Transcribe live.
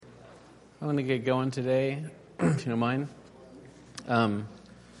I'm going to get going today, if you don't mind.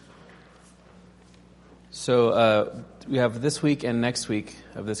 So we have this week and next week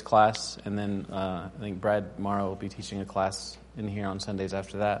of this class, and then I think Brad Morrow will be teaching a class in here on Sundays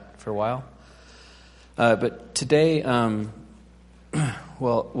after that for a while. But today, we're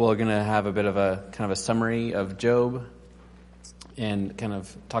going to have a bit of a kind of a summary of Job and kind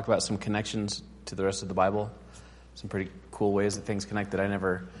of talk about some connections to the rest of the Bible, some pretty cool ways that things connect that I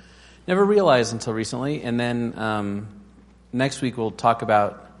never realized until recently. And then next week we'll talk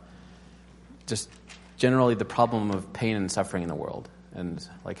about just generally the problem of pain and suffering in the world, and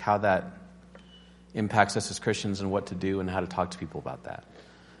like how that impacts us as Christians and what to do and how to talk to people about that.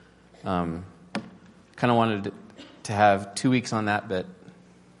 Kind of wanted to have 2 weeks on that, but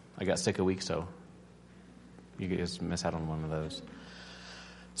I got sick a week, so you guys miss out on one of those.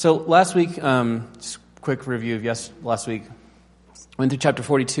 So last week, just a quick review of last week. Went through chapter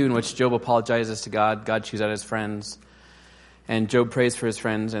 42, in which Job apologizes to God. God chews out his friends, and Job prays for his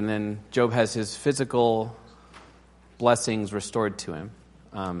friends, and then Job has his physical blessings restored to him.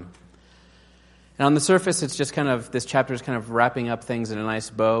 And on the surface, it's just kind of, this chapter is kind of wrapping up things in a nice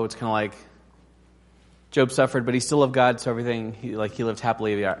bow. It's kind of like Job suffered, but he still loved God, so everything, he lived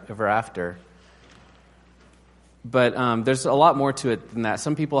happily ever after. But there's a lot more to it than that.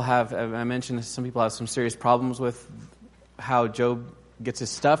 Some people have, I mentioned this, some people have some serious problems with how Job gets his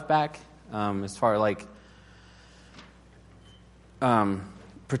stuff back, as far like,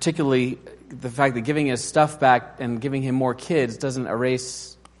 particularly the fact that giving his stuff back and giving him more kids doesn't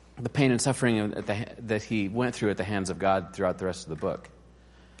erase the pain and suffering that he went through at the hands of God throughout the rest of the book.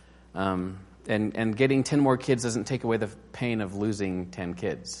 And getting 10 more kids doesn't take away the pain of losing 10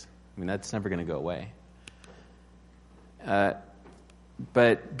 kids. I mean, that's never going to go away.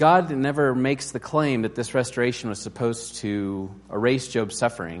 But God never makes the claim that this restoration was supposed to erase Job's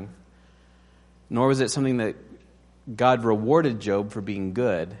suffering, nor was it something that God rewarded Job for being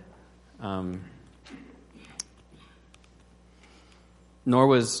good, nor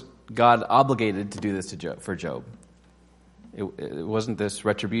was God obligated to do this for Job. It wasn't this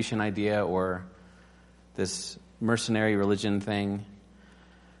retribution idea or this mercenary religion thing.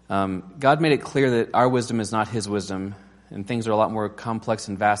 God made it clear that our wisdom is not his wisdom, and things are a lot more complex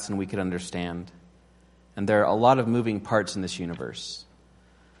and vast than we could understand. And there are a lot of moving parts in this universe.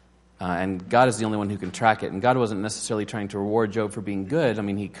 And God is the only one who can track it. And God wasn't necessarily trying to reward Job for being good. I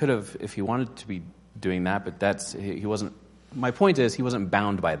mean, he could have if he wanted to be doing that, but he wasn't. My point is, he wasn't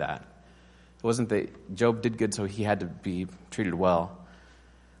bound by that. It wasn't that Job did good, so he had to be treated well.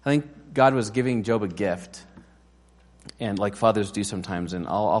 I think God was giving Job a gift, and like fathers do sometimes. And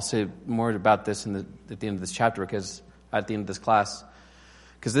I'll say more about this at the end of this chapter, because at the end of this class,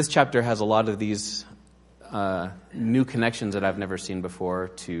 because this chapter has a lot of these new connections that I've never seen before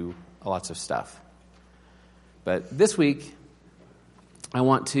to lots of stuff. But this week, I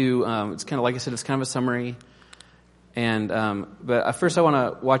want to, it's kind of, like I said, it's kind of a summary. And but first I want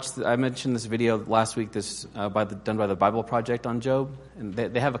to watch, I mentioned this video last week, done by the Bible Project on Job. And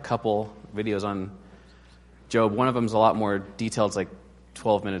they have a couple videos on Job. One of them is a lot more detailed, it's like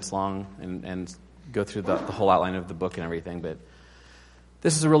 12 minutes long, and go through the whole outline of the book and everything. But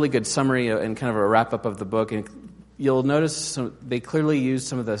this is a really good summary and kind of a wrap-up of the book. And you'll notice they clearly use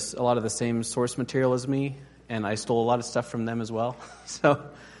a lot of the same source material as me, and I stole a lot of stuff from them as well. So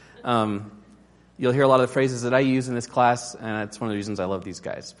you'll hear a lot of the phrases that I use in this class, and it's one of the reasons I love these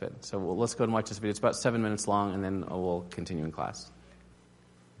guys. So let's go and watch this video. It's about 7 minutes long, and then we'll continue in class.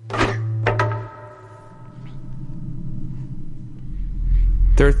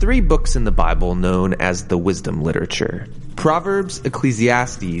 There are 3 books in the Bible known as the wisdom literature: Proverbs,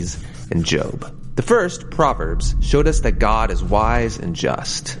 Ecclesiastes, and Job. The first, Proverbs, showed us that God is wise and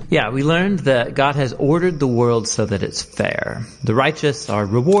just. Yeah, we learned that God has ordered the world so that it's fair. The righteous are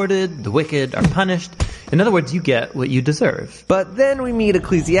rewarded, the wicked are punished. In other words, you get what you deserve. But then we meet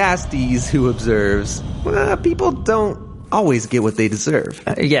Ecclesiastes, who observes, people don't always get what they deserve.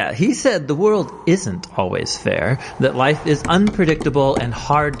 He said the world isn't always fair, that life is unpredictable and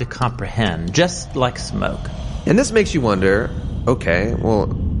hard to comprehend, just like smoke. And this makes you wonder, okay,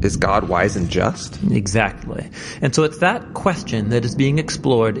 well, is God wise and just? Exactly. And so it's that question that is being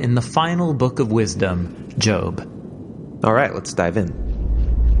explored in the final book of wisdom, Job. All right, let's dive in.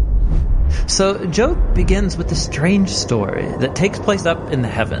 So Job begins with a strange story that takes place up in the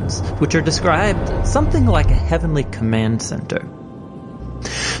heavens, which are described something like a heavenly command center.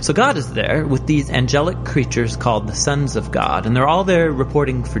 So God is there with these angelic creatures called the sons of God, and they're all there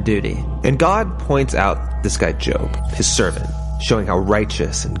reporting for duty. And God points out this guy Job, his servant, showing how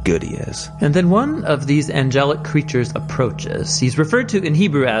righteous and good he is. And then one of these angelic creatures approaches. He's referred to in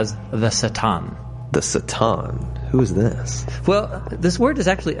Hebrew as the Satan. The Satan. Who is this? Well, this word is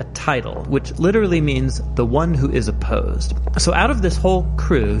actually a title, which literally means the one who is opposed. So out of this whole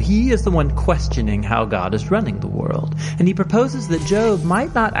crew, he is the one questioning how God is running the world. And he proposes that Job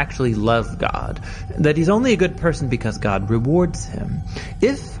might not actually love God, that he's only a good person because God rewards him.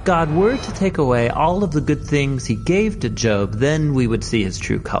 If God were to take away all of the good things he gave to Job, then we would see his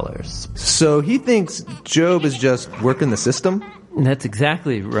true colors. So he thinks Job is just working the system? That's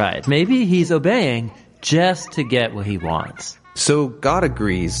exactly right. Maybe he's obeying just to get what he wants. So God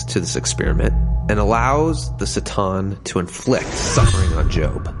agrees to this experiment and allows the Satan to inflict suffering on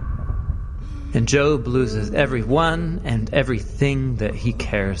Job. And Job loses everyone and everything that he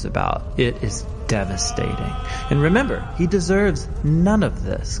cares about. It is devastating. And remember, he deserves none of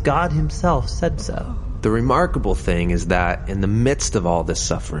this. God himself said so. The remarkable thing is that in the midst of all this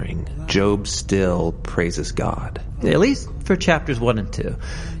suffering, Job still praises God. At least for chapters 1 and 2.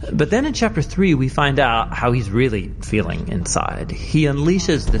 But then in chapter 3, we find out how he's really feeling inside. He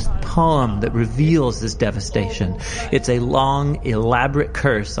unleashes this poem that reveals his devastation. It's a long, elaborate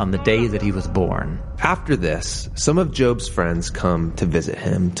curse on the day that he was born. After this, some of Job's friends come to visit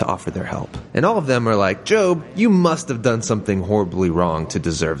him to offer their help. And all of them are like, Job, you must have done something horribly wrong to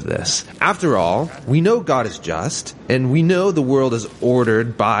deserve this. After all, we know God is just, and we know the world is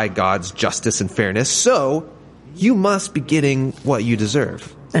ordered by God's justice and fairness, so you must be getting what you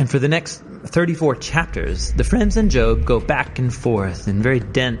deserve. And for the next 34 chapters, the friends and Job go back and forth in very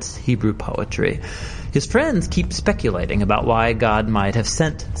dense Hebrew poetry. His friends keep speculating about why God might have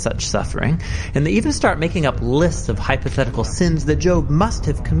sent such suffering, and they even start making up lists of hypothetical sins that Job must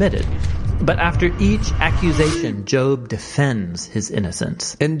have committed. But after each accusation, Job defends his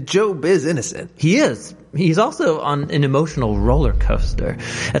innocence. And Job is innocent. He is. He's also on an emotional roller coaster.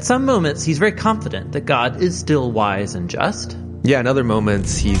 At some moments, he's very confident that God is still wise and just. Yeah, in other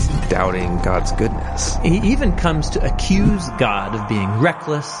moments, he's doubting God's goodness. He even comes to accuse God of being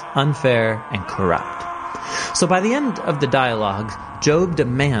reckless, unfair, and corrupt. So by the end of the dialogue, Job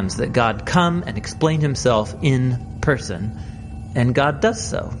demands that God come and explain himself in person, and God does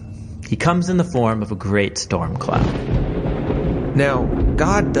so. He comes in the form of a great storm cloud. Now,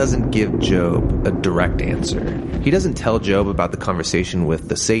 God doesn't give Job a direct answer. He doesn't tell Job about the conversation with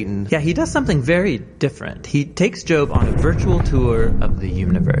the Satan. Yeah, he does something very different. He takes Job on a virtual tour of the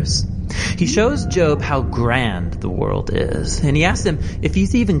universe. He shows Job how grand the world is, and he asks him if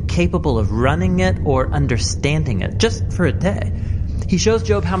he's even capable of running it or understanding it, just for a day. He shows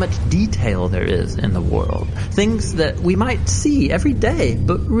Job how much detail there is in the world, things that we might see every day,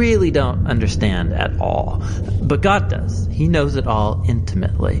 but really don't understand at all. But God does. He knows it all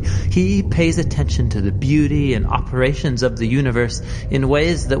intimately. He pays attention to the beauty and operations of the universe in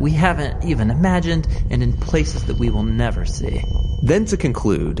ways that we haven't even imagined and in places that we will never see. Then to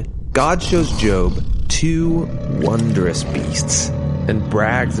conclude, God shows Job two wondrous beasts and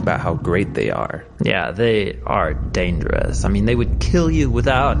brags about how great they are. Yeah, they are dangerous. I mean, they would kill you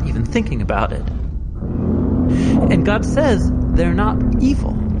without even thinking about it. And God says they're not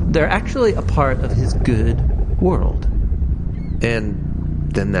evil. They're actually a part of his good world. And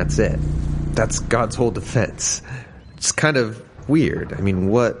then that's it. That's God's whole defense. It's kind of weird. I mean,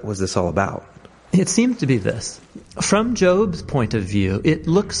 what was this all about? It seems to be this. From Job's point of view, it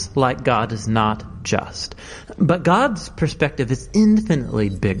looks like God is not just. But God's perspective is infinitely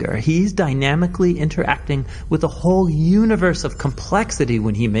bigger. He's dynamically interacting with a whole universe of complexity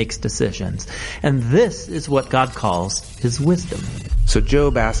when he makes decisions. And this is what God calls his wisdom. So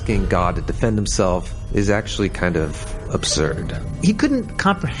Job asking God to defend himself is actually kind of absurd. He couldn't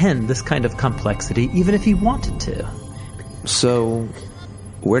comprehend this kind of complexity even if he wanted to. So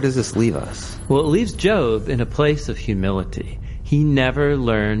where does this leave us? Well, it leaves Job in a place of humility. He never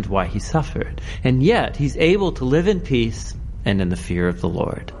learned why he suffered, and yet he's able to live in peace and in the fear of the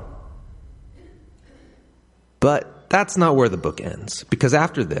Lord. But that's not where the book ends, because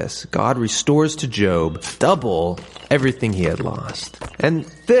after this, God restores to Job double everything he had lost. And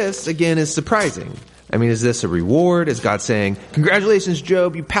this, again, is surprising. I mean, is this a reward? Is God saying, congratulations,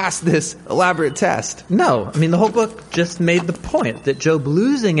 Job, you passed this elaborate test? No. I mean, the whole book just made the point that Job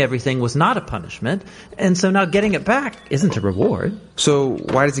losing everything was not a punishment, and so now getting it back isn't a reward. So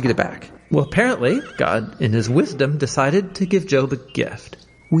why does he get it back? Well, apparently, God, in his wisdom, decided to give Job a gift.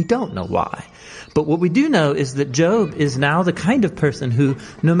 We don't know why. But what we do know is that Job is now the kind of person who,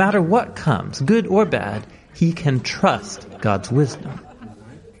 no matter what comes, good or bad, he can trust God's wisdom.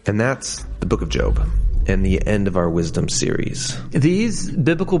 And that's the book of Job. and the end of our wisdom series. These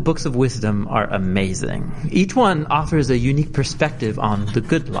biblical books of wisdom are amazing. Each one offers a unique perspective on the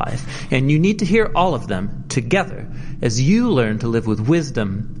good life, and you need to hear all of them together as you learn to live with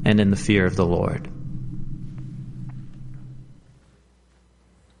wisdom and in the fear of the Lord.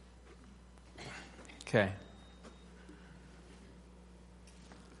 Okay.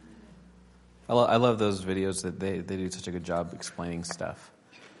 I love those videos that they do such a good job explaining stuff.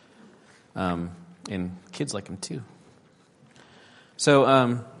 And kids like them too. So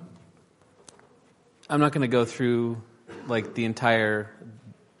I'm not going to go through like the entire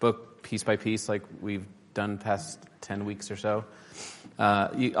book piece by piece like we've done past 10 weeks or so.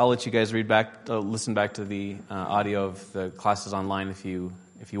 I'll let you guys listen back to the audio of the classes online if you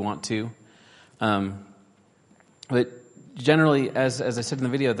want to. But generally, as I said in the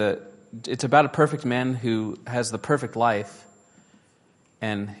video, it's about a perfect man who has the perfect life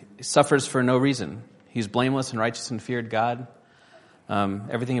and suffers for no reason. He's blameless and righteous and feared God.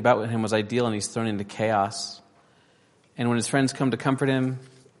 Everything about him was ideal, and he's thrown into chaos. And when his friends come to comfort him,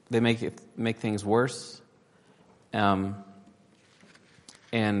 they make things worse. And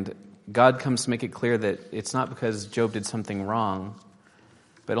God comes to make it clear that it's not because Job did something wrong,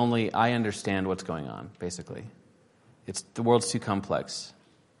 but only I understand what's going on, basically. The world's too complex.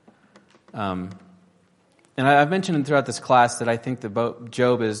 And I've mentioned throughout this class that I think this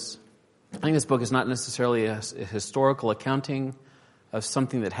book is not necessarily a historical accounting of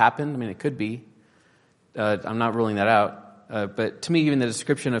something that happened. I mean, it could be. I'm not ruling that out. But to me, even the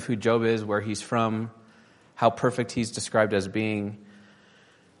description of who Job is, where he's from, how perfect he's described as being,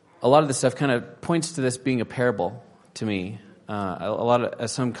 a lot of this stuff kind of points to this being a parable to me.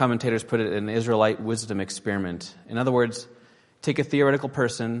 As some commentators put it, an Israelite wisdom experiment. In other words, take a theoretical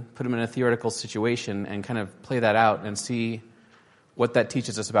person, put him in a theoretical situation, and kind of play that out and see what that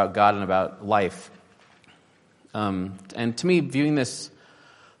teaches us about God and about life. And to me, viewing this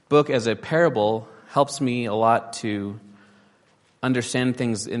book as a parable helps me a lot to understand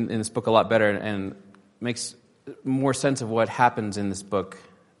things in this book a lot better and makes more sense of what happens in this book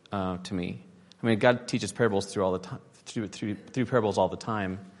to me. I mean, God teaches parables through parables all the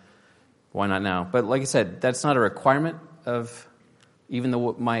time. Why not now? But like I said, that's not a requirement of even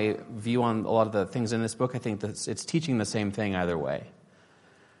though my view on a lot of the things in this book. I think that it's teaching the same thing either way.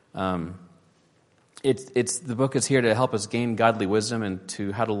 The book is here to help us gain godly wisdom and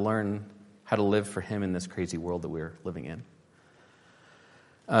to how to learn how to live for Him in this crazy world that we're living in.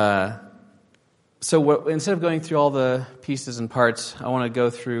 Instead of going through all the pieces and parts, I want to go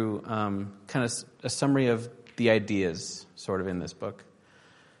through kind of a summary of the ideas sort of in this book.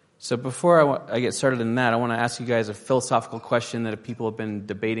 So before I get started in that, I want to ask you guys a philosophical question that people have been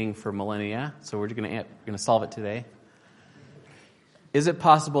debating for millennia. So we're going to solve it today. Is it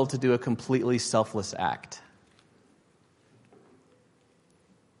possible to do a completely selfless act?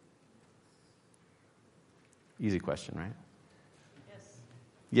 Easy question, right?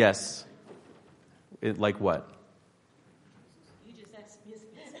 Yes. Like what? You just asked me if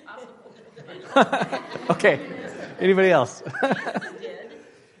it's possible. Okay. Anybody else? Jesus did.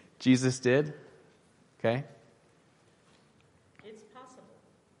 Jesus did? Okay. It's possible.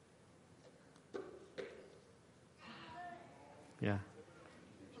 Yeah.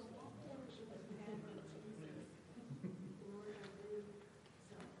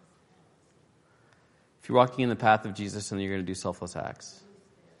 If you're walking in the path of Jesus, then you're going to do selfless acts.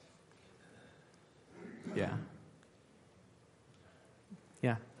 Yeah.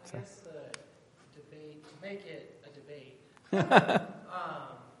 Yeah. I guess the debate, to make it a debate,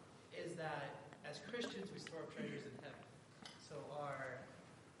 is that as Christians we store up treasures in heaven. So our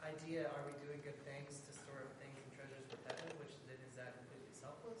idea, are we doing good things to store up things and treasures in heaven, which then is that completely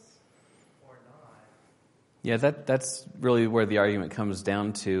selfless or not? Yeah, that's really where the argument comes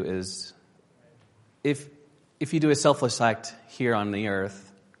down to is if you do a selfless act here on the earth,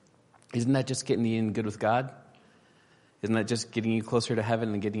 isn't that just getting you in good with God? Isn't that just getting you closer to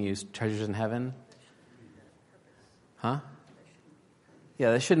heaven and getting you treasures in heaven? Huh?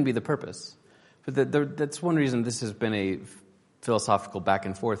 Yeah, that shouldn't be the purpose. But that's one reason this has been a philosophical back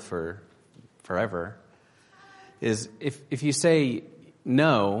and forth for forever. Is if you say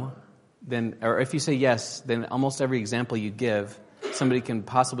no, then, or if you say yes, then almost every example you give, somebody can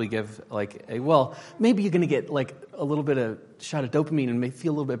possibly give maybe you're going to get like a little bit of shot of dopamine and may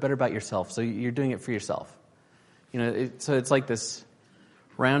feel a little bit better about yourself. So you're doing it for yourself. So it's like this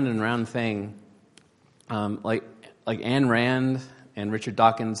round and round thing. Like Ayn Rand and Richard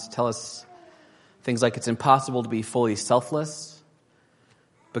Dawkins tell us things like it's impossible to be fully selfless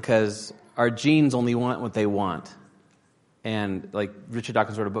because our genes only want what they want. And like Richard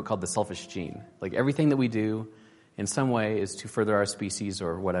Dawkins wrote a book called The Selfish Gene. Like everything that we do in some way is to further our species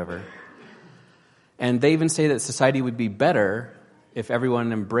or whatever. And they even say that society would be better if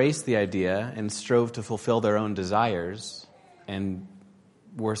everyone embraced the idea and strove to fulfill their own desires and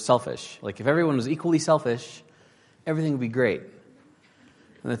were selfish. Like if everyone was equally selfish, everything would be great.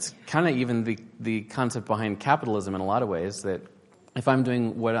 And that's kind of even the concept behind capitalism in a lot of ways, that if I'm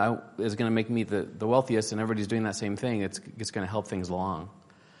doing what is going to make me the wealthiest and everybody's doing that same thing, it's going to help things along.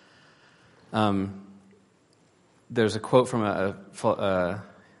 There's a quote from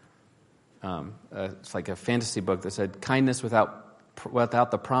it's like a fantasy book that said, kindness without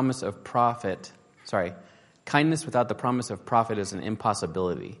the promise of profit is an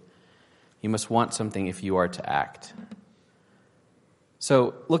impossibility. You must want something if you are to act.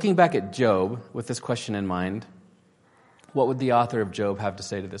 So looking back at Job with this question in mind, what would the author of Job have to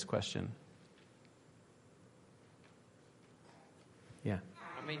say to this question? Yeah.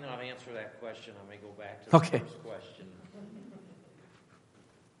 I may not answer that question. I may go back to the first question.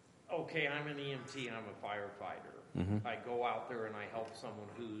 Okay, I'm an EMT and I'm a firefighter. Mm-hmm. I go out there and I help someone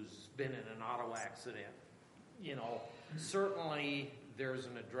who's been in an auto accident. You know, certainly there's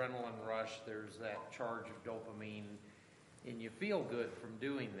an adrenaline rush. There's that charge of dopamine, and you feel good from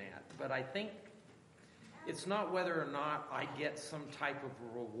doing that. But I think it's not whether or not I get some type of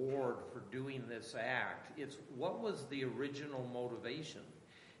reward for doing this act. It's what was the original motivation?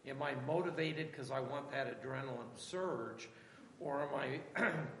 Am I motivated because I want that adrenaline surge, or am I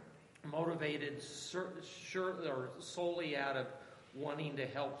motivated solely out of wanting to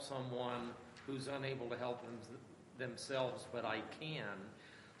help someone who's unable to help themselves, but I can?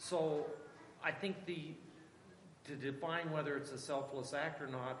 So I think to define whether it's a selfless act or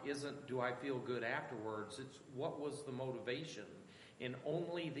not isn't do I feel good afterwards. It's what was the motivation, and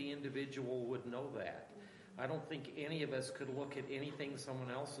only the individual would know that. I don't think any of us could look at anything someone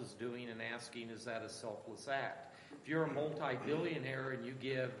else is doing and asking, is that a selfless act? If you're a multi-billionaire and you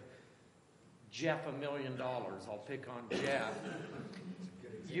give Jeff $1 million, I'll pick on Jeff,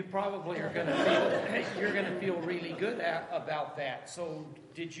 you probably are going to feel really good about that. So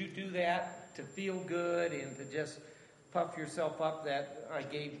did you do that to feel good and to just puff yourself up that I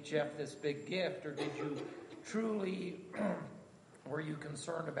gave Jeff this big gift, or did you truly were you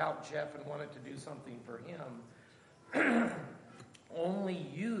concerned about Jeff and wanted to do something for him? Only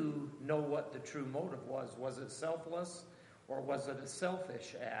you know what the true motive was. Was it selfless, or was it a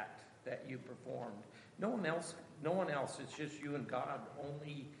selfish act that you performed? No one else, it's just you and God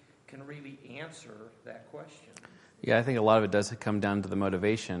only can really answer that question. Yeah, I think a lot of it does come down to the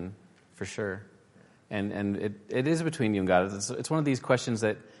motivation, for sure. And it is between you and God. It's one of these questions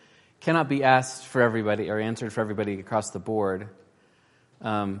that cannot be asked for everybody or answered for everybody across the board.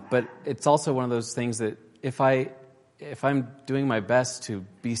 But it's also one of those things that if I'm doing my best to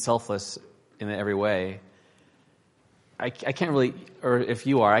be selfless in every way, I can't really, or if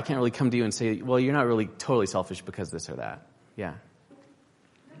you are, I can't really come to you and say, well, you're not really totally selfish because this or that. Yeah.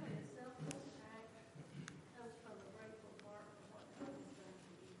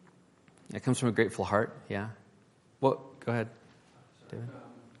 It comes from a grateful heart, yeah. Well, go ahead, David. I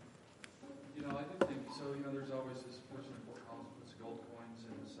do think, there's always this person in Fort Collins who puts gold coins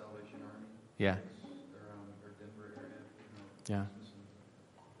in the Salvation Army. Yeah. Around our Denver area, Yeah.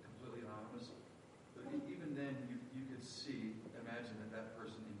 Completely anonymous. But even then, you could imagine that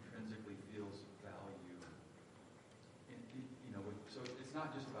person intrinsically feels value. So it's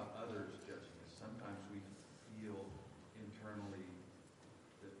not just about others judging us. Sometimes we feel internally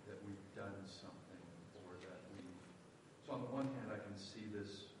that we've done something, or that so on the one hand, I can see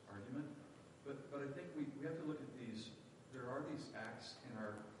this argument, but I think we have to look at these. There are these acts in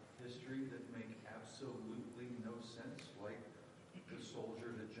our history that make absolutely no sense, like the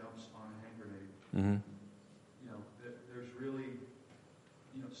soldier that jumps on a hand grenade. Mm-hmm. There's really,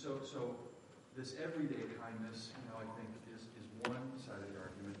 so this everyday kindness, I think is one side of the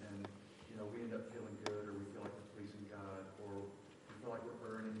argument, and we end up feeling good, or we feel like we're pleasing God, or we feel like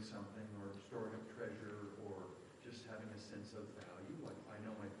we're earning something, or storing up treasure, or just having a sense of value, like I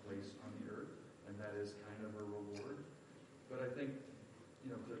know my place on the earth, and that is kind of a reward. But I think,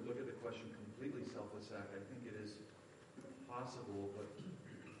 to look at the question completely selfless act, I think it is possible, but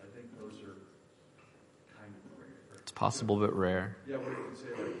I think those are kind of rare. It's possible but rare. Yeah, where you could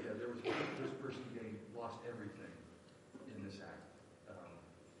say, this person lost everything in this act,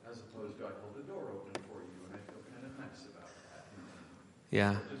 as opposed to I hold the door open for you, and I feel kind of nice about that.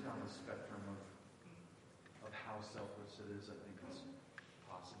 Yeah. So just on the spectrum of how selfless it is, I think it's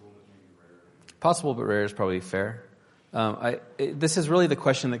possible but maybe rare. Possible but rare is probably fair. This is really the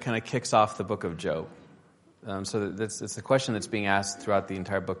question that kind of kicks off the book of Job. So it's a question that's being asked throughout the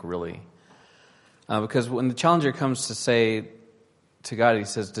entire book, really. Because when the challenger comes to say to God, he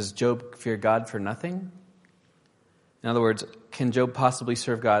says, does Job fear God for nothing? In other words, can Job possibly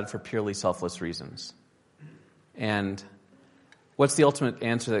serve God for purely selfless reasons? And what's the ultimate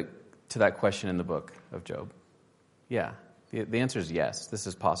answer to that question in the book of Job? Yeah, the answer is yes, this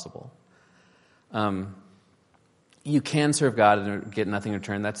is possible. You can serve God and get nothing in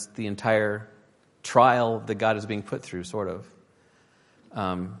return. That's the entire trial that God is being put through, sort of.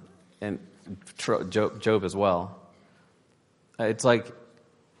 And Job as well. It's like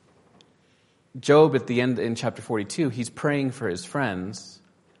Job at the end in chapter 42, he's praying for his friends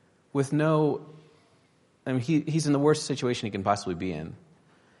with no... I mean, he's in the worst situation he can possibly be in.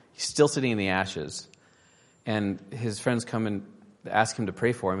 He's still sitting in the ashes. And his friends come and ask him to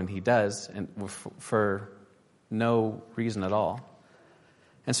pray for him, and he does, and for no reason at all.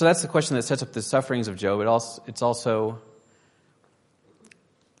 And so that's the question that sets up the sufferings of Job. It's also...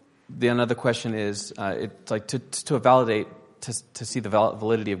 Another question is, it's like to validate, to see the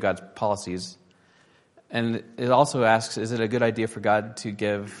validity of God's policies. And it also asks, is it a good idea for God to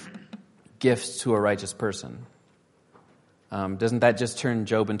give gifts to a righteous person? Doesn't that just turn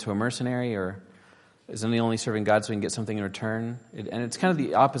Job into a mercenary, or isn't he only serving God so he can get something in return? And it's kind of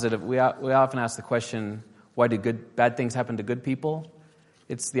the opposite of, we often ask the question, why do bad things happen to good people?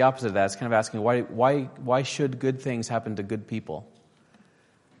 It's the opposite of that. It's kind of asking, why should good things happen to good people?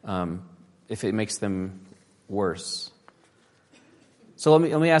 If it makes them worse. So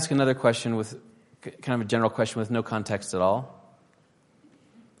let me ask another question, with kind of a general question with no context at all.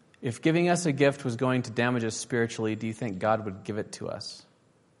 If giving us a gift was going to damage us spiritually, do you think God would give it to us?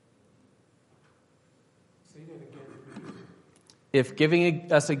 If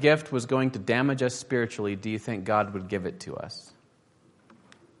giving us a gift was going to damage us spiritually, do you think God would give it to us?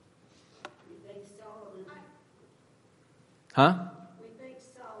 We think Solomon. Huh? We think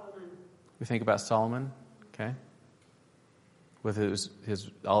Solomon. We think about Solomon, okay? With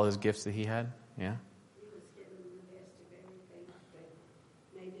all his gifts that he had, yeah. He was given the best of everything, but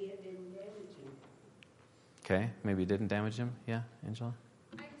maybe it didn't damage him. Okay, maybe it didn't damage him, yeah, Angela?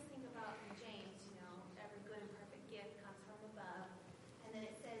 I just think about James, every good and perfect gift comes from above. And then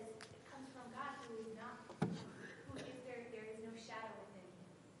it says it comes from God who is not, who is there is no shadow within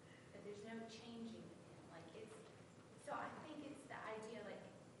him. That there's no changing with him. So I think it's the idea,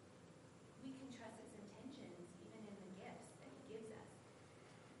 we can trust his intentions even in the gifts that he gives us.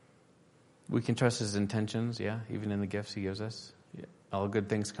 We can trust his intentions, yeah, even in the gifts he gives us. Yeah. All good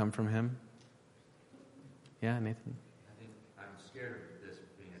things come from him. Yeah, Nathan? I think I'm scared of this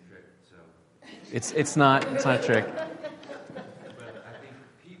being a trick, so... It's not a trick. But I think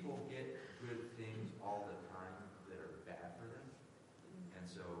people get good things all the time that are bad for them. And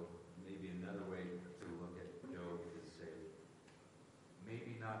so maybe another way to look at Job is say,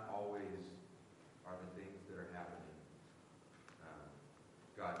 maybe not always are the things that are happening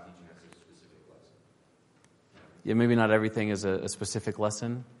God teaching us a specific lesson. Yeah, maybe not everything is a specific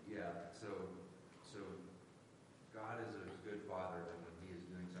lesson. Yeah, so God is a good father, and when he is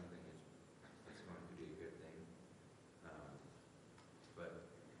doing something, it's going to be a good thing. But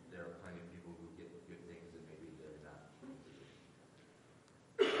there are plenty of people who get good things and maybe they're not trying to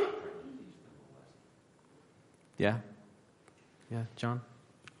teach them a lesson. Yeah? Yeah, John?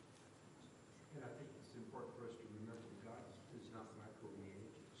 And I think it's important for us to remember that God is not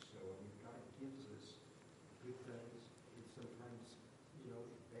micromanaging. So, God gives us good things, and sometimes,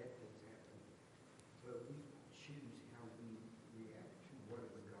 bad things happen. But we choose how we react to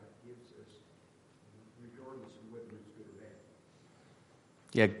whatever God gives us, regardless of whether it's good or bad.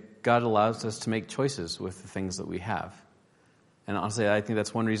 Yeah, God allows us to make choices with the things that we have. And honestly, I think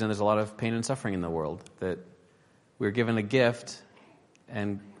that's one reason there's a lot of pain and suffering in the world, that we're given a gift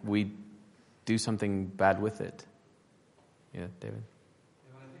and we do something bad with it. Yeah, David?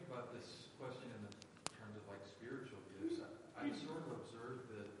 And when I think about this question in terms of spiritual gifts, I sort of observe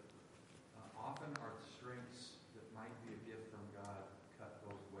that often our strengths that might be a gift from God cut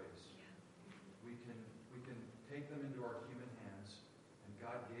both ways. We can take them into our human hands, and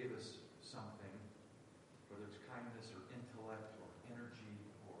God gave us something, whether it's kindness or intellect or energy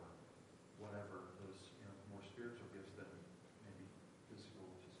or whatever, those more spiritual gifts than maybe physical,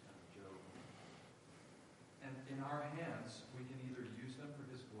 which is kind of Job. And in our hands, we can either use them for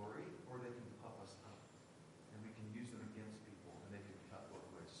his glory or they can puff us up. And we can use them against people, and they can cut both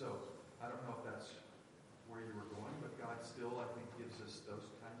ways. So I don't know if that's where you were going, but God still, I think, gives us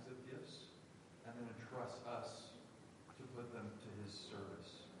those kinds of gifts and then entrusts us to put them to his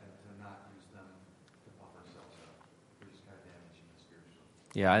service and to not use them to puff ourselves up. We're just kind of damaging the spiritual.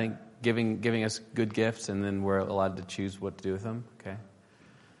 Yeah, I think giving us good gifts, and then we're allowed to choose what to do with them? Okay.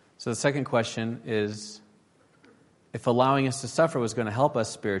 So the second question is, if allowing us to suffer was going to help us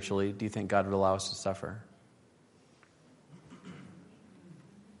spiritually, do you think God would allow us to suffer?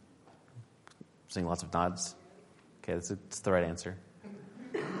 Seeing lots of nods. Okay, that's the right answer.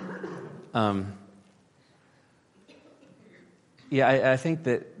 I think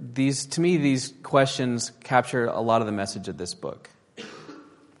that these questions capture a lot of the message of this book.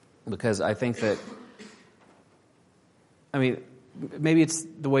 Because I think that, maybe it's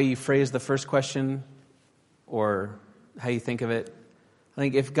the way you phrase the first question or how you think of it. I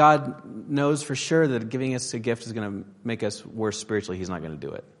think if God knows for sure that giving us a gift is going to make us worse spiritually, he's not going to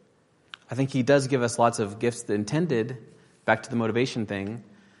do it. I think he does give us lots of gifts that intended, back to the motivation thing,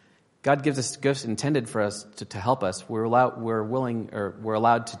 God gives us gifts intended for us to help us. We're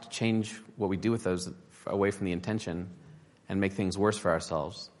allowed to change what we do with those away from the intention and make things worse for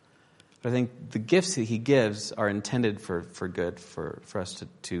ourselves. But I think the gifts that he gives are intended for good, for us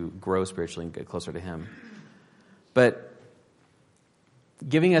to grow spiritually and get closer to him. But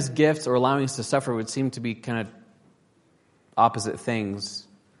giving us gifts or allowing us to suffer would seem to be kind of opposite things.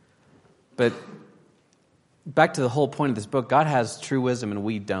 But back to the whole point of this book, God has true wisdom and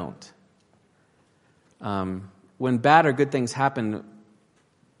we don't. When bad or good things happen,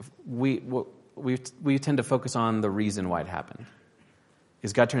 we tend to focus on the reason why it happened.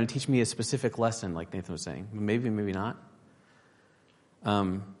 Is God trying to teach me a specific lesson, like Nathan was saying? Maybe, maybe not.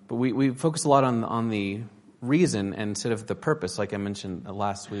 But we focus a lot on the reason instead of the purpose, like I mentioned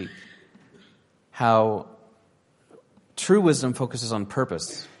last week. How true wisdom focuses on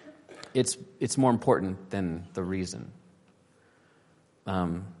purpose. It's more important than the reason.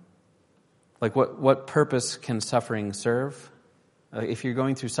 Like what purpose can suffering serve? If you're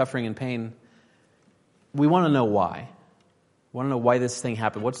going through suffering and pain, we want to know why. We want to know why this thing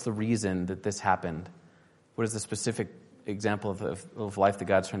happened. What's the reason that this happened? What is the specific example of life that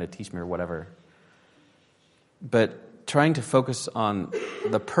God's trying to teach me or whatever? But trying to focus on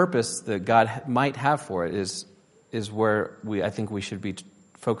the purpose that God might have for it is where I think we should be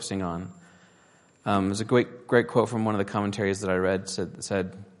focusing on. There's a great quote from one of the commentaries that I read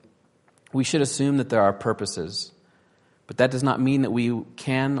said, "We should assume that there are purposes, but that does not mean that we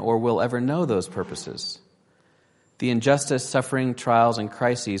can or will ever know those purposes. The injustice, suffering, trials, and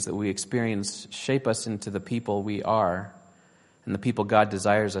crises that we experience shape us into the people we are and the people God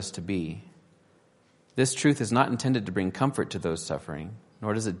desires us to be. This truth is not intended to bring comfort to those suffering,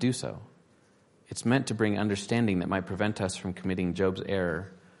 nor does it do so. It's meant to bring understanding that might prevent us from committing Job's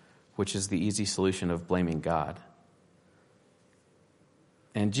error, which is the easy solution of blaming God."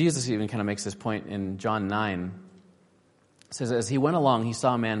 And Jesus even kind of makes this point in John 9. It says, as he went along, he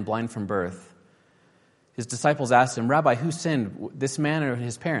saw a man blind from birth. His disciples asked him, "Rabbi, who sinned, this man or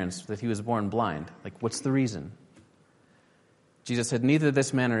his parents, that he was born blind?" Like, what's the reason? Jesus said, "Neither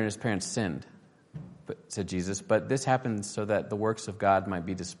this man or his parents sinned," said Jesus, "but this happened so that the works of God might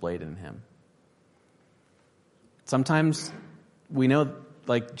be displayed in him." Sometimes we know,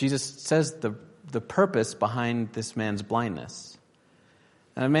 like Jesus says, the purpose behind this man's blindness.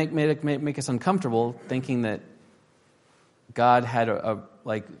 And it make us uncomfortable thinking that God had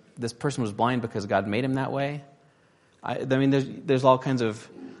this person was blind because God made him that way. There's all kinds of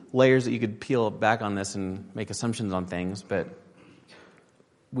layers that you could peel back on this and make assumptions on things, but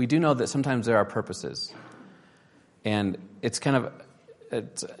we do know that sometimes there are purposes. And it's kind of,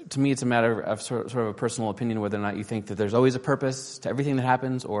 to me, it's a matter of sort of a personal opinion whether or not you think that there's always a purpose to everything that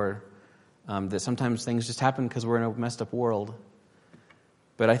happens, or that sometimes things just happen because we're in a messed up world.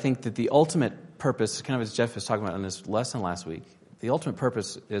 But I think that the ultimate purpose, kind of as Jeff was talking about in his lesson last week, the ultimate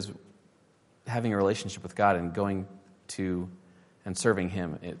purpose is having a relationship with God and going to and serving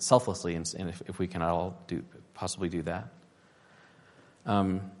him selflessly, and if we can all possibly do that.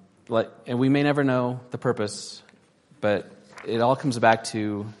 And we may never know the purpose, but it all comes back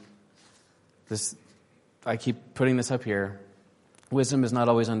to this. I keep putting this up here. Wisdom is not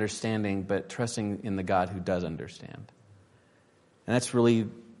always understanding, but trusting in the God who does understand. And that's really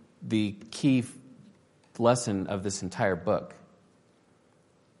the key lesson of this entire book.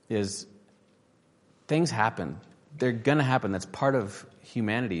 Is things happen. They're going to happen. That's part of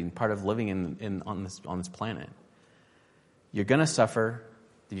humanity and part of living on this planet. You're going to suffer.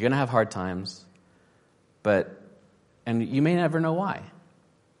 You're going to have hard times, and you may never know why.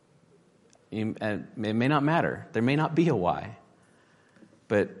 It may not matter. There may not be a why.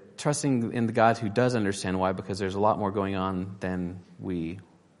 But trusting in the God who does understand why, because there's a lot more going on than we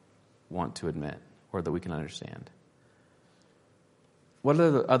want to admit or that we can understand. What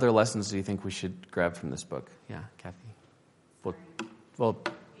other lessons do you think we should grab from this book? Yeah, Kathy. Well,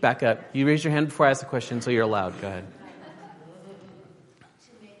 back up. You raised your hand before I asked the question, so you're allowed. Go ahead.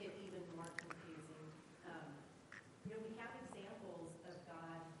 To make it even more confusing, we have examples of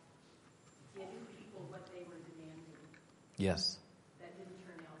God giving people what they were demanding Yes. that didn't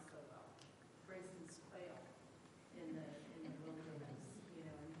turn out so well. For instance, quail in the wilderness.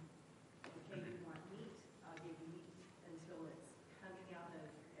 Okay, you want meat, I'll give you meat until it's coming out of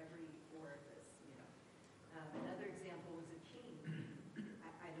every orifice. Another example was a king.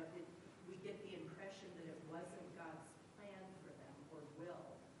 We get the impression that it wasn't God's plan for them or will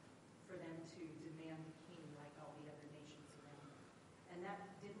for them to demand a king like all the other nations around them. And that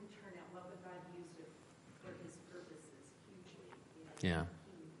didn't turn out well, but God used it for his purposes hugely. Yeah.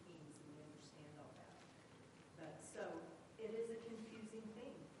 Kings, and we understand all that. But so it is a confusing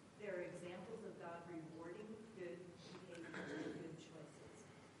thing. There are examples of God rewarding good behavior and good choices.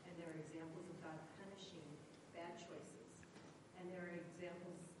 And there are examples of God punishing bad choices. And there are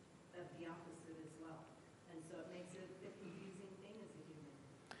examples of the opposite as well. And so it makes it a confusing thing as a human.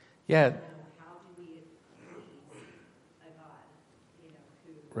 Yeah. How do we please a God,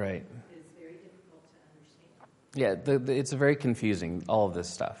 who Right. is very difficult to understand? Yeah, it's very confusing, all of this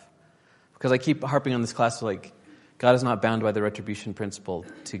stuff. Because I keep harping on this class, like, God is not bound by the retribution principle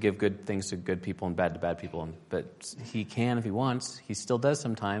to give good things to good people and bad to bad people. But he can if he wants. He still does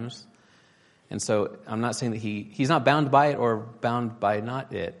sometimes. And so I'm not saying that he's not bound by it or bound by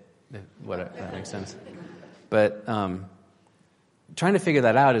not it. If that makes sense. But trying to figure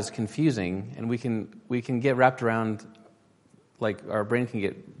that out is confusing, and we can get wrapped around, like our brain can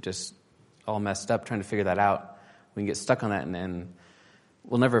get just all messed up trying to figure that out. We can get stuck on that, and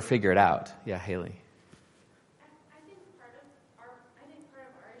we'll never figure it out. Yeah, Haley. I think part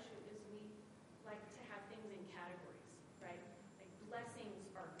of our issue is we like to have things in categories, right? Like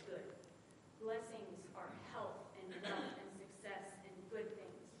blessings are good. Blessings are health and wealth and success and good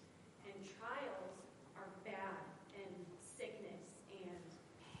things. And trials are bad and sickness and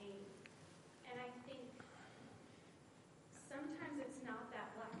pain. And I think sometimes it's not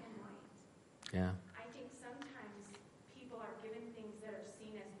that black and white. Yeah. I think sometimes people are given things that are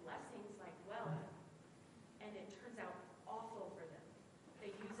seen as blessings like wealth, and it turns out awful for them.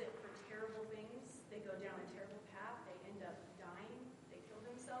 They use it for terrible things. They go down a terrible path. They end up dying. They kill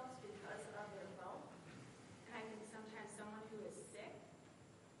themselves because of their wealth. And I think sometimes someone who is sick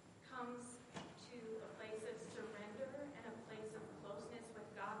comes to a place of surrender and a place of closeness with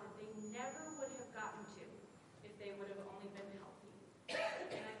God that they never would have gotten to if they would have only been healthy.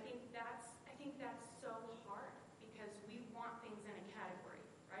 And I think that's so hard because we want things in a category,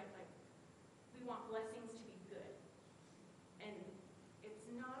 right? Like we want blessings to be good. And it's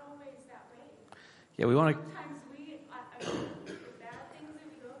not always that way. Yeah, we want to. Sometimes the bad things that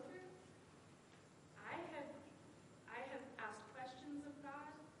we go through, I have asked questions of God,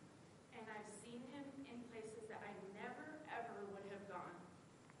 and I've seen him in places that I never, ever would have gone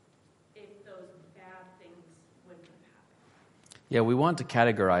if those bad things wouldn't have happened. Yeah, we want to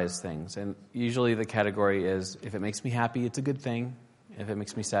categorize things, and usually the category is if it makes me happy, it's a good thing. If it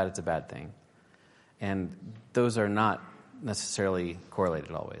makes me sad, it's a bad thing. And those are not necessarily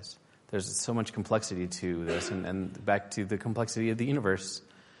correlated always. There's so much complexity to this, and back to the complexity of the universe.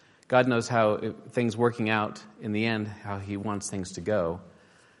 God knows how things working out in the end, how he wants things to go.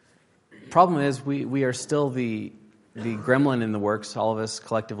 Problem is, we are still the gremlin in the works, all of us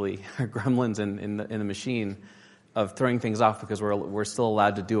collectively are gremlins in the machine of throwing things off because we're still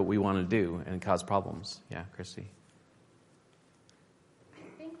allowed to do what we want to do and cause problems. Yeah, Christy. I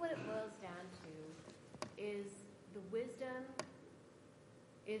think what it boils down to is the wisdom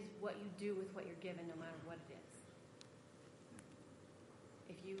is what you do with what you're given, no matter what it is.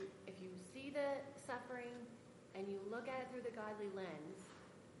 If you see the suffering and you look at it through the godly lens,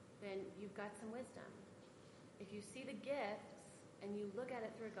 then you've got some wisdom. If you see the gifts and you look at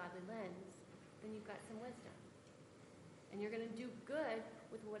it through a godly lens, then you've got some wisdom. And you're going to do good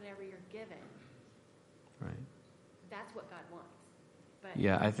with whatever you're given. Right. That's what God wants. But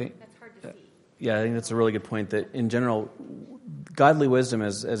yeah, I think that's hard to see. Yeah, I think that's a really good point. That in general, godly wisdom,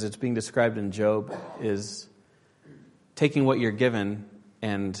 as it's being described in Job, is taking what you're given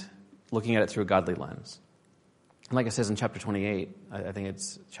and looking at it through a godly lens. And like it says in chapter 28, I think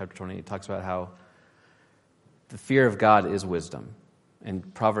it's chapter 28, it talks about how the fear of God is wisdom.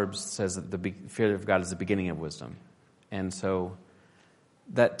 And Proverbs says that the fear of God is the beginning of wisdom. And so,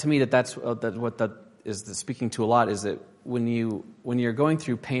 that to me, that's what that is speaking to a lot, is that when you're going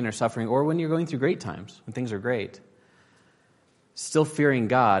through pain or suffering, or when you're going through great times, when things are great, still fearing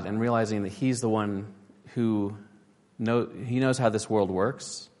God and realizing that he's the one who he knows how this world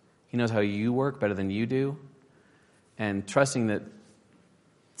works. He knows how you work better than you do. And trusting that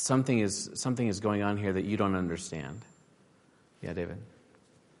something is going on here that you don't understand. Yeah, David.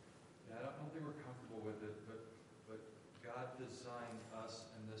 Yeah, I don't think we're comfortable with it, but God designed us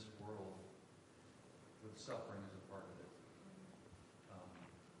in this world with suffering as a part of it.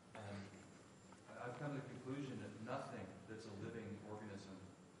 And I've come to the conclusion that nothing that's a living organism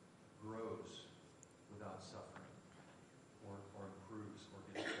grows without suffering, or improves or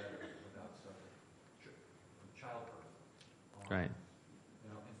gets better without suffering. From childbirth. Right.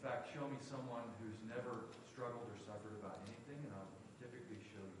 In fact, show me someone who's never struggled or suffered about anything, and I'll typically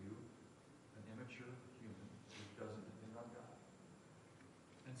show you an immature human who doesn't depend on God.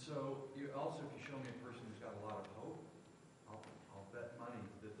 And so, if you show me a person who's got a lot of hope, I'll bet money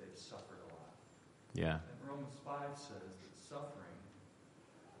that they've suffered a lot. Yeah. And Romans 5 says that suffering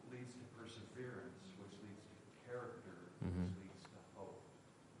leads to perseverance, which leads to character, which leads to hope.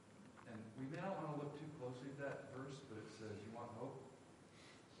 And we may not want to look too closely at that verse, but it says, you want hope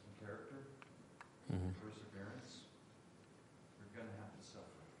and character, and perseverance, you're going to have to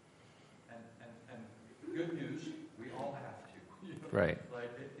suffer. And good news, we all have to. Right.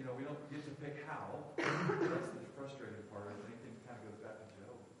 We don't get to pick how. That's the frustrating part. I think it kind of goes back to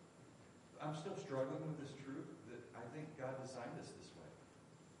Job. I'm still struggling with this truth that I think God designed us this way.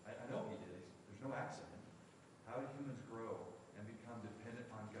 I know He did. There's no accident. How do humans grow and become dependent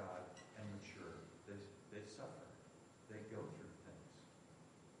on God and mature? They suffer. They go through things.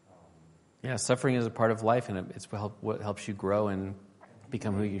 Yeah, suffering is a part of life, and it's what helps you grow and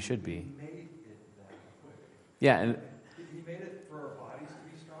become who you should be. He made it that way. Yeah, and He made it for our bodies to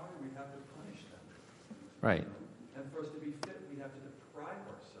be stronger. We have to punish them. right. And for us to be fit, we have to deprive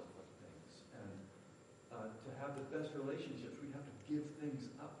ourselves of things. And to have the best relationships, we have to give things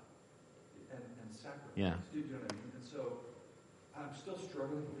up and sacrifice. Yeah. Do you know what I mean? And so I'm still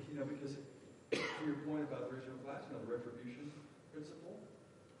struggling, because to your point about the original class, the retribution principle,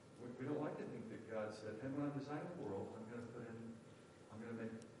 we don't like to think that God said, and when I design the world, I'm going to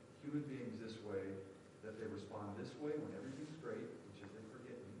make human beings this way, that they respond this way when everything's great, which is they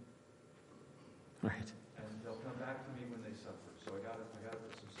forget me. Right. And they'll come back to me when they suffer. So I got to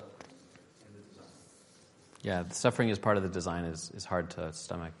put some suffering in the design. Yeah, the suffering is part of the design is hard to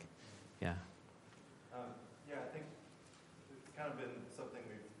stomach. Yeah. I think it's kind of been something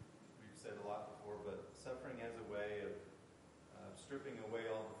we've said a lot before, but suffering has a way of stripping away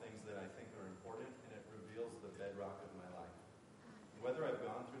all the things that I think are important, and it reveals the bedrock of my life. Whether I've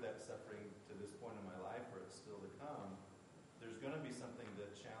gone through that suffering to this point in my life or it's still to come, there's going to be something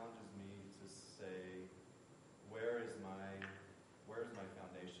that challenges me to say, where's my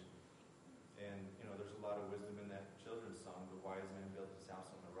foundation? And there's a lot of wisdom in that children's song. The wise man built his house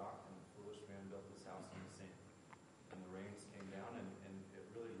on the rock, and the foolish man built his house on the sand. And the rains came down, and it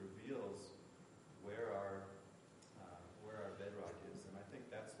really reveals where our bedrock is. And I think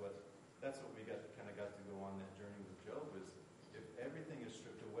that's what we got to go on that journey with Job is, if everything is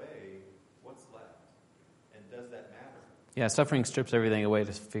stripped away, what's left? And does that matter? Yeah, suffering strips everything away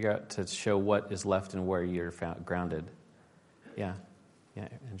to figure out, to show what is left and where you're grounded. Yeah. Yeah,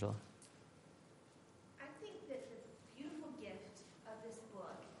 Angela? I think that the beautiful gift of this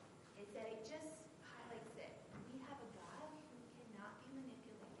book is that it just highlights that we have a God who cannot be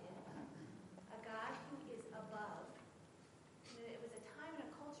manipulated, a God who is above. It was a time and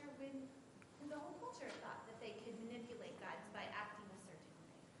a culture when the whole culture thought that they could manipulate God by acting a certain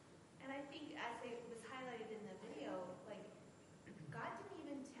way. And I think as it was highlighted in the video, God didn't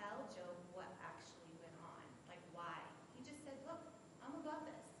even tell Job what actually went on, why. He just said, look, I'm above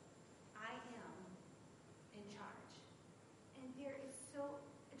this. I am in charge. And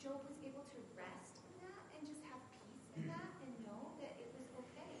Job was able to rest in that and just have peace in that and know that it was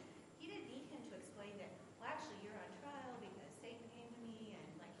okay. He didn't need him to explain that, well, actually, you're on trial because Satan came to me, and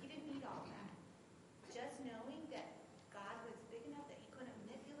he didn't need all that. Just knowing that God was big enough that he couldn't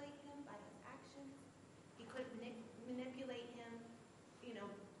manipulate him by his actions. He couldn't manipulate him,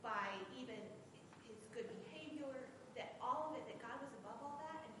 by even his good behavior, that all of it, that God was above all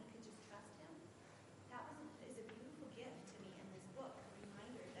that, and he could just trust him. That is a beautiful gift to me in this book, a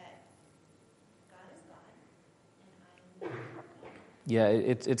reminder that God is God, and I'm. Yeah,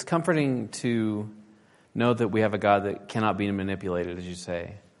 it's comforting to know that we have a God that cannot be manipulated, as you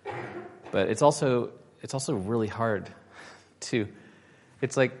say. But it's also really hard to.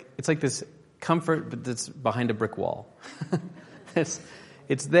 It's like this comfort, but that's behind a brick wall.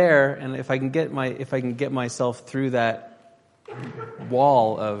 It's there, and if I can get myself through that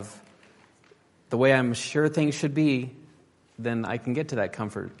wall of the way I'm sure things should be, then I can get to that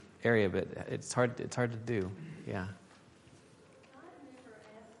comfort area. But it's hard to do. Yeah. God never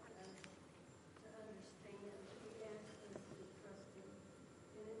asked us to understand. He asked us to trust Him.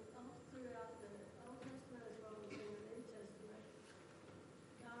 And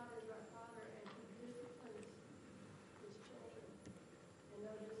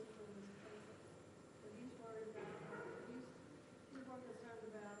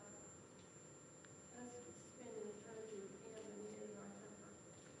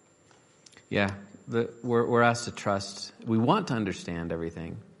Yeah, we're asked to trust. We want to understand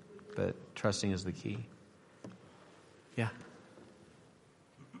everything, but trusting is the key. Yeah.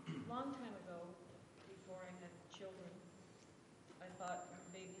 A long time ago, before I had children, I thought when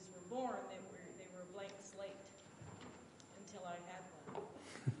babies were born, they were a blank slate until I had one.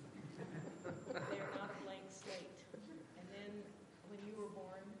 They're not a blank slate. And then when you were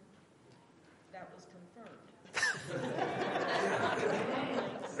born, that was confirmed.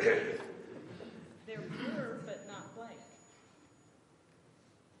 They're pure, but not blank.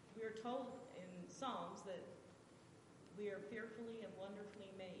 We are told in Psalms that we are fearfully and wonderfully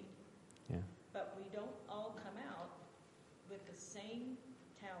made. Yeah. But we don't all come out with the same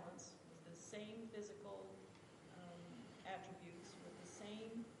talents, with the same physical attributes, with the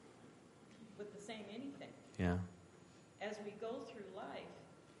same anything. Yeah. As we go through life,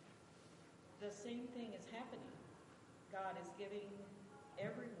 the same thing is happening. God is giving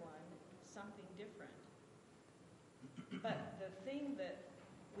everyone something different. But the thing that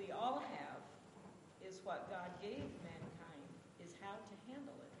we all have is what God gave mankind, is how to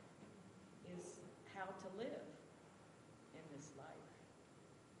handle it, is how to live in this life.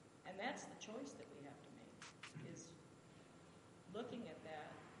 And that's the choice that we have to make, is looking at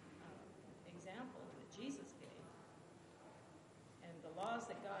that example that Jesus gave and the laws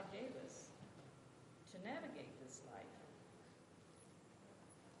that God gave us to navigate this life.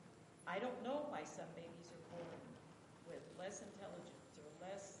 I don't know why some babies are born with less intelligence or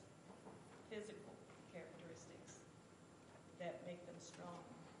less physical characteristics that make them strong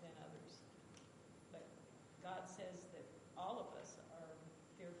than others. But God says that all of us are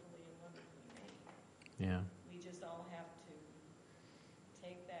fearfully and wonderfully made. Yeah. We just all have to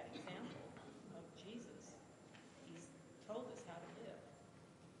take that example of Jesus. He's told us how to live.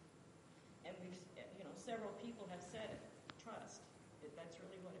 And we've, several people have said it, trust. That's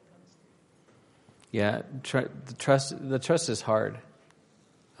really what it comes to. Yeah, the trust is hard.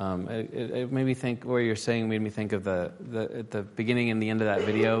 It made me think, what you're saying made me think of at the beginning and the end of that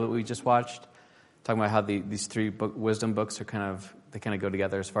video that we just watched, talking about how these three wisdom books are kind of go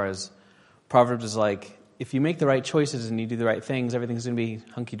together, as far as Proverbs is like, if you make the right choices and you do the right things, everything's going to be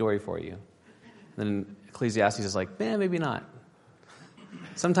hunky-dory for you. And then Ecclesiastes is like, maybe not.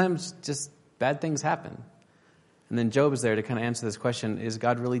 Sometimes just bad things happen. And then Job is there to kind of answer this question, is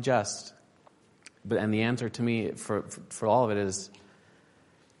God really just? And the answer to me for all of it is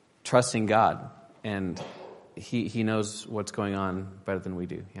trusting God, and He knows what's going on better than we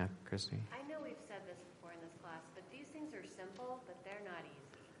do. Yeah, Christy? I know we've said this before in this class, but these things are simple, but they're not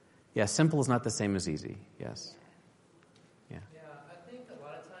easy. Yeah, simple is not the same as easy. Yes. Yeah, I think a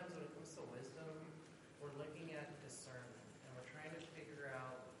lot of times when it comes to wisdom, we're looking at discernment, and we're trying to figure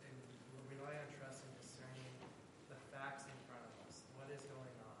out, and we're relying on trust and discerning the facts in front of us, what is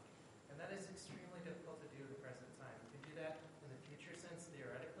going on. And that is extremely difficult to do in the present time. You can do that in the future sense,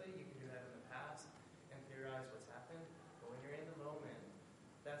 theoretically. You can do that in the past and theorize what's happened. But when you're in the moment,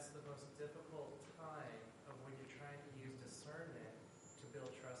 that's the most difficult time of when you're trying to use discernment to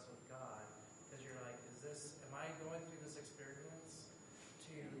build trust with God. Because you're like, am I going through this experience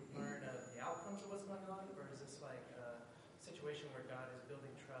to learn the outcomes of what's going on? Or is this like a situation where God is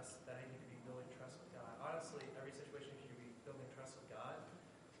building trust, that I need to be building trust with God? Honestly, every situation you should be building trust with God.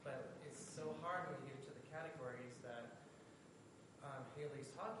 But it's so hard when you get into the categories that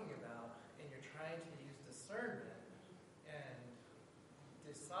Haley's talking about, and you're trying to use discernment and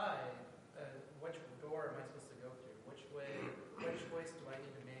decide which door am I supposed to go through, which choice do I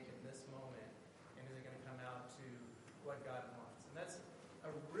need to make in this moment, and is it going to come out to what God wants? And that's a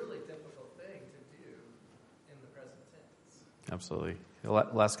really difficult thing to do in the present tense. Absolutely.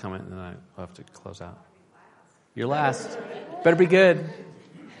 Last comment, and then I'll have to close out. You're last. Better be good.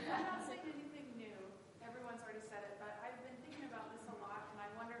 I'm not saying anything new. Everyone's already said it, but I've been thinking about this a lot, and I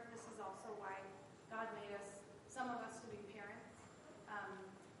wonder if this is also why God made some of us to be parents.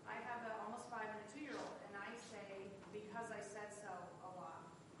 I have an almost 5 and a 2-year-old, and I say, because I said so a lot.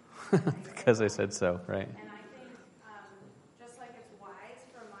 Because I said so, right? And I think just like it's wise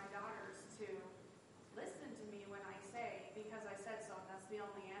for my daughters to listen to me when I say, because I said so, and that's the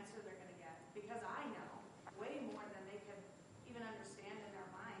only answer they're going to get. Because I know way more than they could even understand in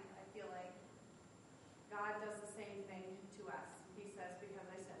their mind. I feel like God does the same thing to us. He says, because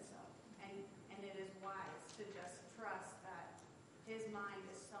I said so. And it is wise to just trust that His mind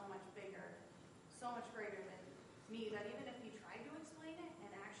is so much bigger, so much greater than me, that even if He tried to explain it and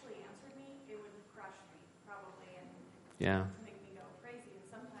actually answered me, it would crush me, probably, and make me go crazy. And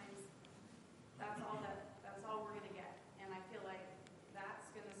sometimes that's all we're going to get. And I feel like that's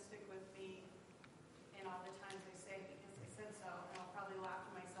going to stick with me in all the times I say, because I said so, and I'll probably laugh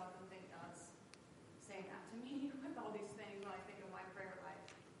to myself and think, God's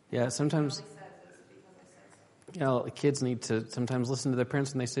Yeah, sometimes, you know, kids need to sometimes listen to their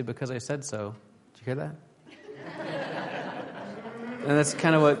parents when they say, because I said so. Did you hear that? And that's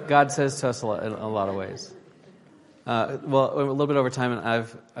kind of what God says to us in a lot of ways. Well, a little bit over time, and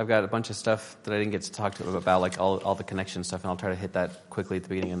I've got a bunch of stuff that I didn't get to talk to about, like all the connection stuff, and I'll try to hit that quickly at the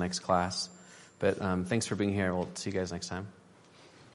beginning of the next class. But thanks for being here. We'll see you guys next time.